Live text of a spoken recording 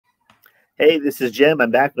Hey, this is Jim. I'm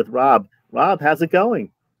back with Rob. Rob, how's it going?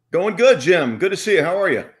 Going good, Jim. Good to see you. How are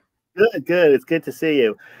you? Good, good. It's good to see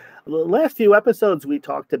you. The last few episodes, we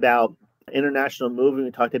talked about international moving. We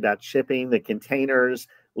talked about shipping, the containers,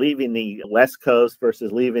 leaving the West Coast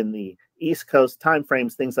versus leaving the East Coast, time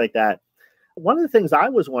frames, things like that. One of the things I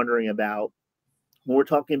was wondering about when we're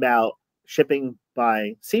talking about shipping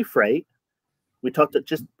by sea freight, we talked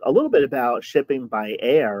just a little bit about shipping by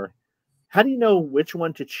air. How do you know which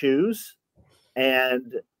one to choose?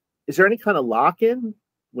 And is there any kind of lock-in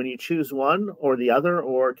when you choose one or the other,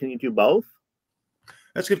 or can you do both?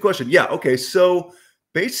 That's a good question. Yeah. Okay. So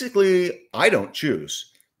basically, I don't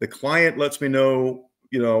choose. The client lets me know,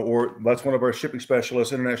 or lets one of our shipping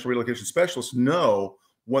specialists, international relocation specialists, know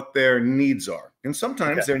what their needs are. And Okay.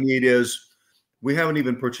 sometimes their need is, we haven't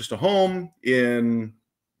even purchased a home in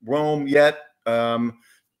Rome yet.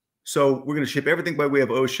 So we're going to ship everything by way of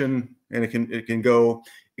ocean, and it can go.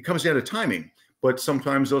 It comes down to timing, but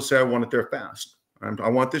sometimes they'll say, I want it there fast. I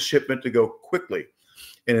want this shipment to go quickly.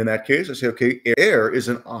 And in that case, I say, okay, air is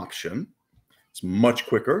an option. It's much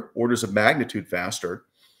quicker, orders of magnitude faster.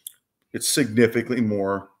 It's significantly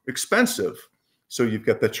more expensive. So you've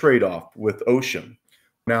got the trade-off with ocean.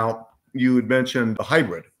 Now, you had mentioned a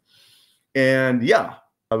hybrid. And yeah,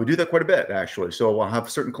 I would do that quite a bit, actually. So I'll have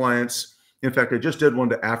certain clients. In fact, I just did one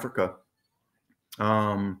to Africa,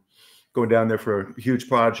 going down there for a huge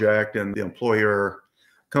project, and the employer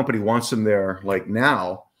company wants them there like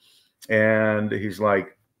now. And he's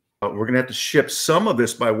like, we're going to have to ship some of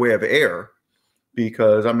this by way of air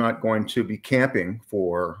because I'm not going to be camping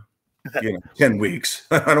for 10 weeks.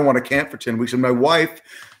 I don't want to camp for 10 weeks. And my wife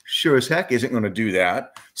sure as heck isn't going to do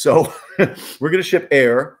that. So we're going to ship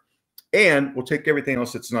air, and we'll take everything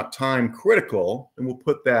else that's not time critical, and we'll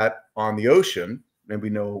put that on the ocean. And we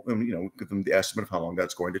know, give them the estimate of how long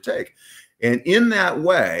that's going to take. And in that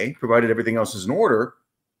way, provided everything else is in order,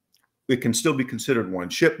 it can still be considered one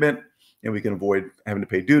shipment, and we can avoid having to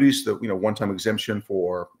pay duties, the one-time exemption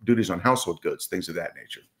for duties on household goods, things of that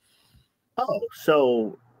nature. Oh,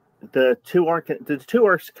 so the two are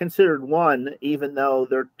considered one, even though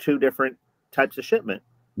they're two different types of shipment.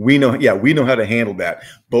 We know how to handle that.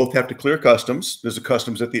 Both have to clear customs. There's a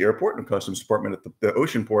customs at the airport and a customs department at the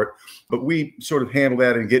ocean port, but we sort of handle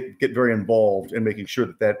that and get very involved in making sure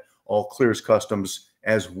that all clears customs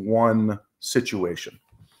as one situation.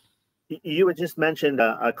 You had just mentioned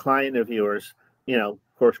a client of yours. Of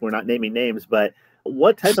course, we're not naming names, but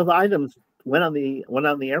what type of items went on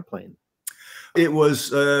the airplane? It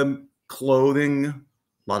was clothing,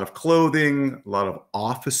 a lot of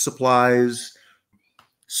office supplies,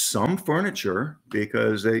 some furniture,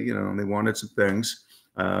 because they wanted some things.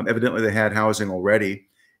 Evidently, they had housing already,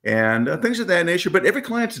 and things of that nature. But every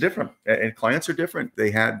client's different, and clients are different. They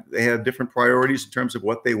have different priorities in terms of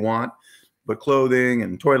what they want. But clothing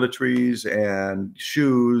and toiletries and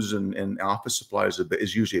shoes and office supplies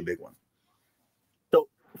is usually a big one. So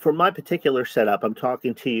for my particular setup, I'm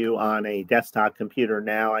talking to you on a desktop computer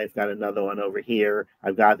now. I've got another one over here.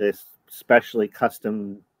 I've got this specially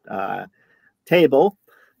custom table,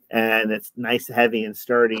 and it's nice, heavy, and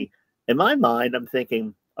sturdy. In my mind, I'm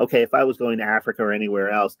thinking, okay, if I was going to Africa or anywhere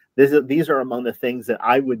else, these are among the things that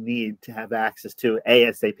I would need to have access to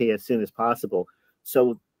ASAP, as soon as possible.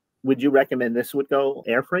 So would you recommend this would go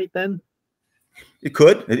air freight then? It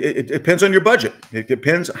could. It depends on your budget. It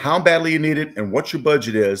depends how badly you need it and what your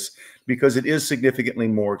budget is, because it is significantly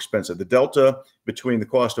more expensive. The delta between the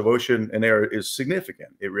cost of ocean and air is significant.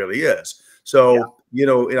 It really is. So,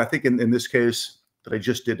 and I think in this case that I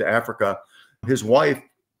just did to Africa, his wife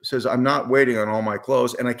says, I'm not waiting on all my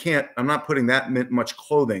clothes, and I'm not putting that much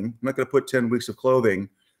clothing. I'm not going to put 10 weeks of clothing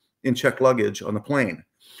in checked luggage on the plane.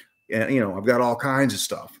 And, I've got all kinds of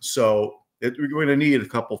stuff. So we're going to need a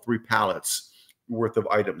couple, 3 pallets worth of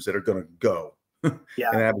items that are going to go.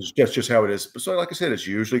 Yeah. And that's just how it is. So like I said, it's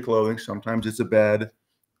usually clothing. Sometimes it's a bed,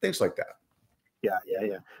 things like that. Yeah.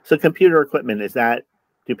 So computer equipment,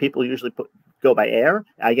 do people usually go by air?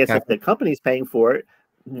 I guess if the company's paying for it,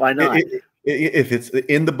 why not? If it's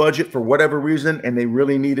in the budget for whatever reason and they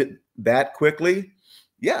really need it that quickly,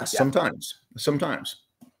 yes, sometimes.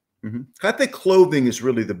 Mm-hmm. I think clothing is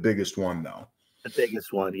really the biggest one, though. The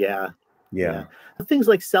biggest one, yeah. Yeah. Things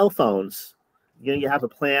like cell phones. You have a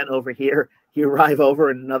plan over here. You arrive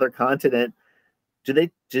over in another continent. Do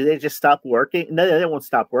they just stop working? No, they won't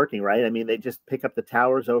stop working, right? I mean, they just pick up the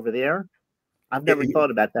towers over there. I've never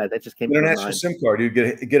thought about that. That just came to my mind. International SIM card. You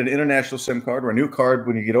get an international SIM card or a new card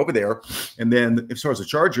when you get over there. And then as far as the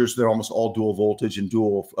chargers, they're almost all dual voltage and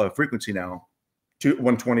dual frequency now.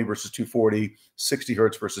 120 versus 240, 60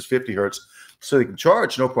 hertz versus 50 hertz. So they can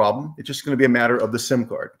charge, no problem. It's just going to be a matter of the SIM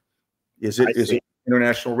card. Is I it see.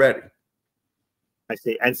 international ready? I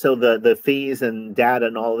see. And so the fees and data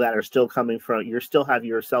and all of that are still coming from, you still have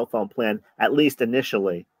your cell phone plan, at least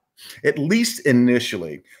initially. At least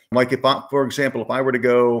initially. Like if I, for example, if I were to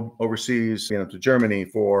go overseas, to Germany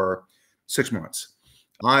for 6 months,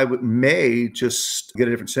 may just get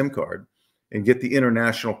a different SIM card and get the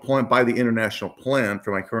international plan, buy the international plan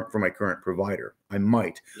for my current provider. I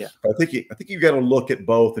might. Yeah. But I think you got to look at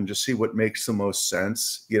both and just see what makes the most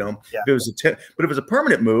sense. Yeah. If it was but if it was a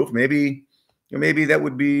permanent move, maybe that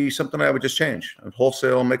would be something I would just change. I'd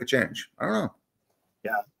wholesale, make a change. I don't know.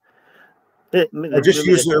 Yeah. Or just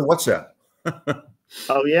Really use their WhatsApp.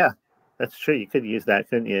 Oh yeah, that's true. You could use that,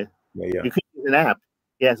 couldn't you? Yeah. You could use an app.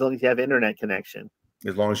 Yeah, as long as you have internet connection.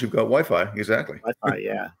 As long as you've got Wi-Fi, exactly. Wi-Fi,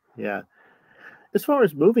 yeah. Yeah. As far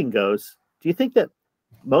as moving goes, do you think that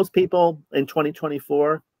most people in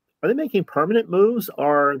 2024 are they making permanent moves,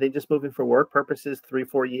 or are they just moving for work purposes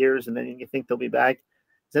 3-4 years and then you think they'll be back?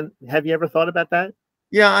 Have you ever thought about that?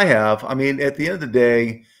 Yeah, I have. I mean, at the end of the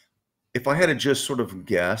day, if I had to just sort of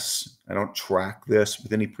guess, I don't track this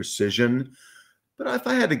with any precision, but if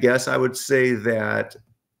I had to guess, I would say that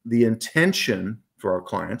the intention for our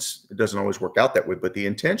clients, it doesn't always work out that way, but the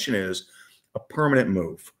intention is a permanent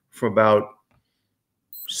move for about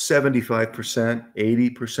 75%,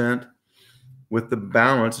 80%, with the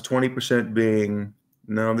balance, 20% being,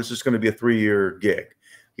 no, this is going to be a 3-year gig,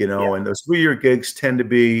 Yeah. and those 3-year gigs tend to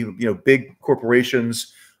be, big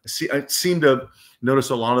corporations. I seem to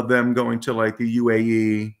notice a lot of them going to like the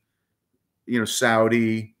UAE,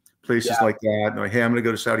 Saudi, places Yeah. like that. And like, hey, I'm going to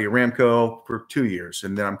go to Saudi Aramco for 2 years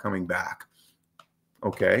and then I'm coming back.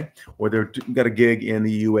 Okay. Or they've got a gig in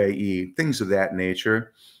the UAE, things of that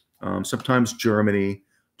nature. Sometimes Germany,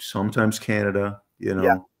 sometimes Canada,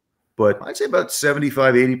 Yeah. but I'd say about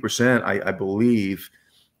 75, 80%, I believe,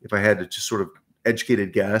 if I had to just sort of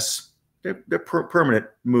educated guess, they're permanent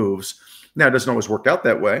moves. Now, it doesn't always work out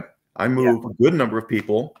that way. I move a good number of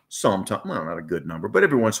people, sometimes, well, not a good number, but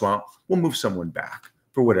every once in a while, we'll move someone back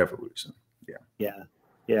for whatever reason. Yeah. Yeah.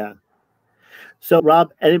 Yeah. So,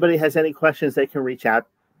 Rob, anybody has any questions, they can reach out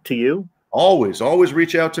to you. Always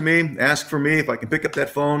reach out to me. Ask for me. If I can pick up that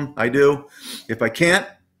phone, I do. If I can't,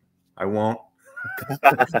 I won't.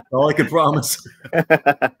 That's all I can promise.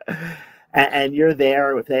 And you're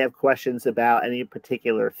there if they have questions about any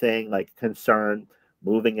particular thing, like concern,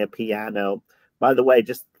 moving a piano. By the way,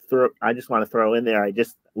 I just want to throw in there, I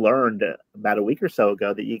just learned about a week or so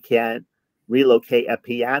ago that you can't relocate a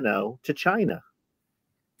piano to China.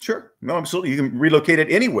 Sure. No, absolutely. You can relocate it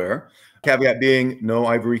anywhere. Caveat being no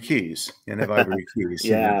ivory keys and have ivory keys.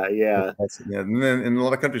 Yeah. And a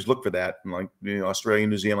lot of countries look for that. And like Australia,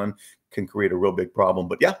 New Zealand can create a real big problem.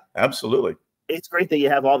 But yeah, absolutely. It's great that you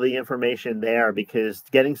have all the information there, because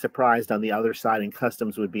getting surprised on the other side in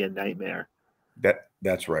customs would be a nightmare.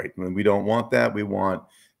 That's right. I mean, we don't want that. We want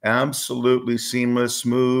absolutely seamless,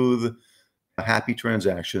 smooth, happy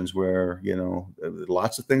transactions where,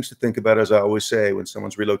 lots of things to think about, as I always say, when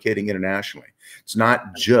someone's relocating internationally. It's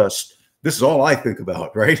not just, this is all I think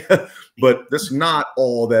about, right? But this is not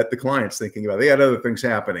all that the client's thinking about. They had other things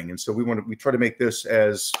happening. And so we try to make this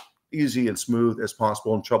as easy and smooth as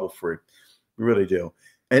possible and trouble-free. We really do.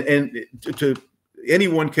 And to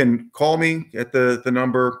anyone can call me at the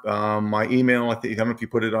number. My email, I don't know if you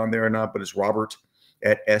put it on there or not, but it's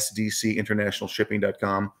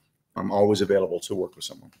robert@sdcinternationalshipping.com. I'm always available to work with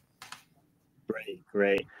someone. Great.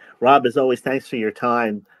 Rob, as always, thanks for your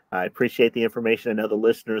time. I appreciate the information. I know the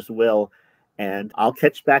listeners will. And I'll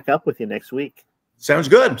catch back up with you next week. Sounds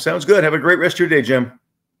good. Have a great rest of your day, Jim.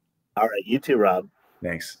 All right. You too, Rob.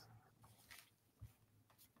 Thanks.